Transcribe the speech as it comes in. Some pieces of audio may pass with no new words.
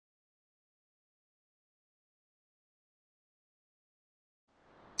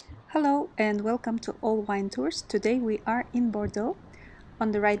Hello and welcome to All Wine Tours. Today we are in Bordeaux,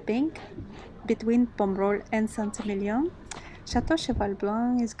 on the right bank, between Pomerol and Saint-Emilion. Chateau Cheval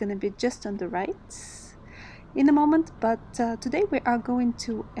Blanc is going to be just on the right in a moment, but today we are going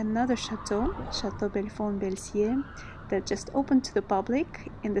to another chateau, Chateau Bellefont Belcier, that just opened to the public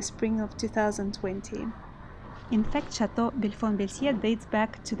in the spring of 2020. In fact, Chateau Bellefont Belcier dates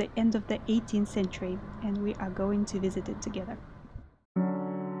back to the end of the 18th century, and we are going to visit it together.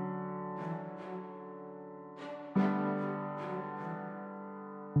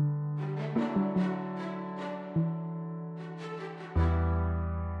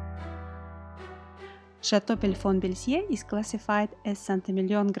 Chateau Bellefont Belcier is classified as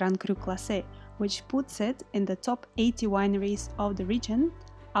Saint-Emilion Grand Cru Classe, which puts it in the top 80 wineries of the region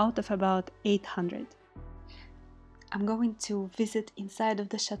out of about 800. I'm going to visit inside of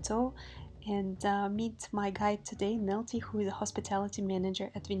the chateau and meet my guide today, Nelty, who is a hospitality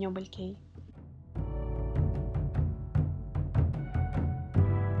manager at Vignon Belcier.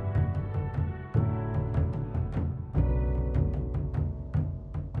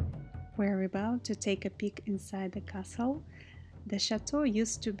 We're about to take a peek inside the castle. The chateau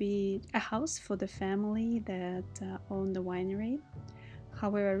used to be a house for the family that owned the winery.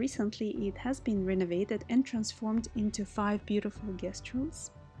 However, recently it has been renovated and transformed into 5 beautiful guest rooms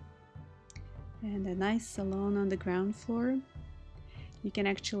and a nice salon on the ground floor. You can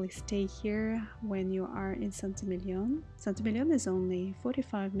actually stay here when you are in Saint-Emilion. Saint-Emilion is only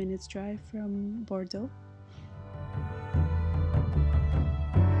 45 minutes drive from Bordeaux.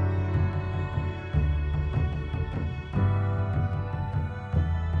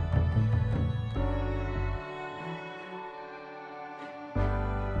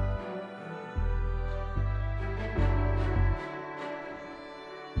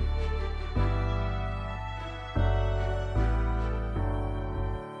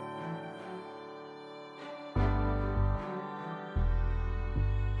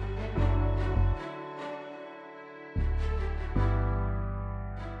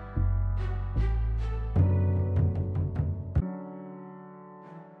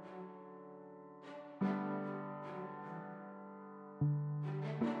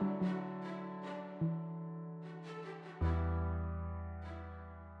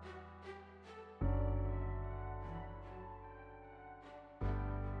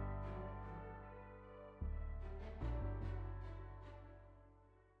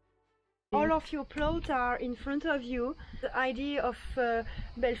 All of your plots are in front of you. The idea of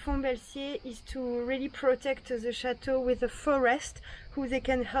Bellefont Belcier is to really protect the chateau with a forest, who they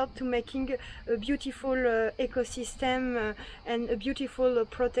can help to making a beautiful ecosystem and a beautiful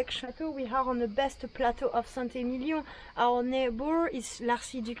protection. We are on the best plateau of Saint-Emilion. Our neighbor is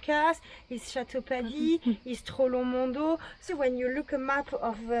l'Arcy-du-Casse, is Chateau Paddy, is Trollon-Mondo. So when you look a map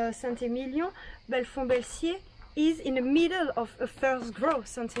of Saint-Emilion, Bellefont Belcier is in the middle of a first growth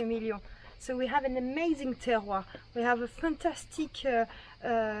Saint-Emilion. So we have an amazing terroir. We have a fantastic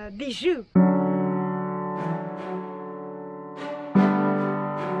bijou.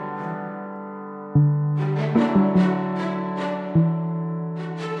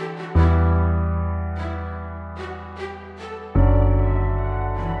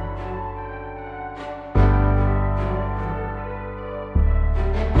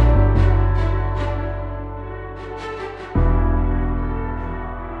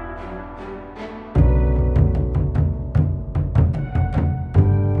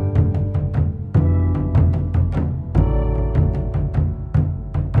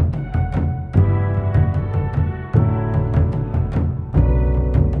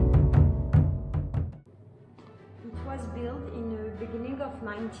 Of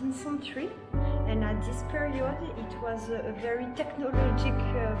 19th century, and at this period it was a very technologic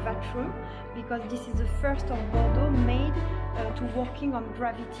vat room, because this is the first of Bordeaux made to working on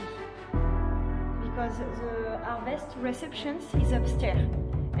gravity, because the harvest receptions is upstairs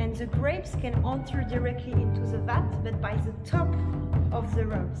and the grapes can enter directly into the vat, but by the top of the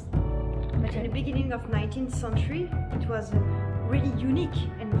rooms. But in the beginning of 19th century it was really unique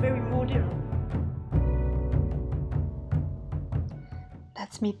and very modern.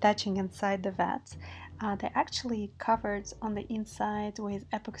 That's me touching inside the vats. They're actually covered on the inside with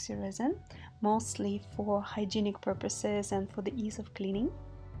epoxy resin, mostly for hygienic purposes and for the ease of cleaning.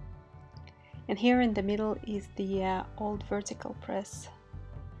 And here in the middle is the old vertical press.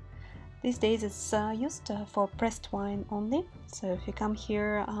 These days it's used for pressed wine only, so if you come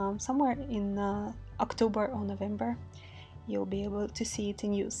here somewhere in October or November, you'll be able to see it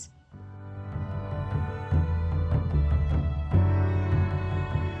in use.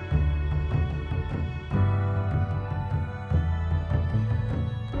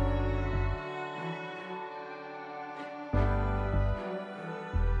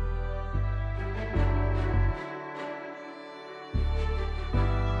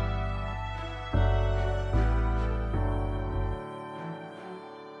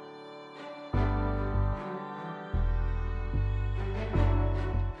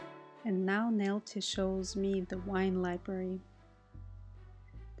 out, he shows me the wine library.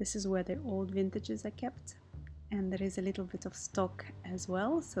 This is where the old vintages are kept, and there is a little bit of stock as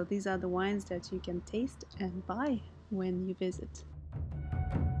well, so these are the wines that you can taste and buy when you visit.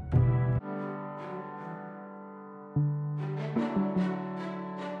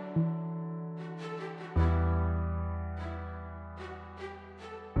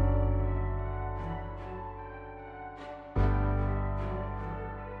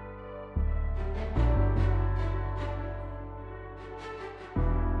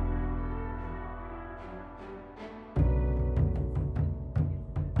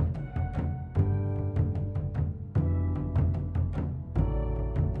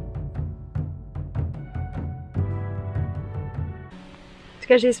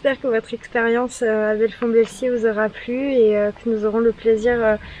 J'espère que votre expérience à Bellefont-Belcier vous aura plu et que nous aurons le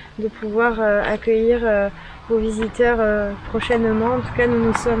plaisir de pouvoir accueillir vos visiteurs prochainement. En tout cas,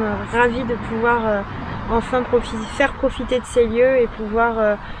 nous sommes ravis de pouvoir enfin faire profiter de ces lieux et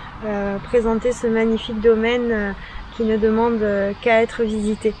pouvoir présenter ce magnifique domaine qui ne demande qu'à être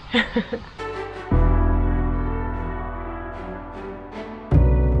visité.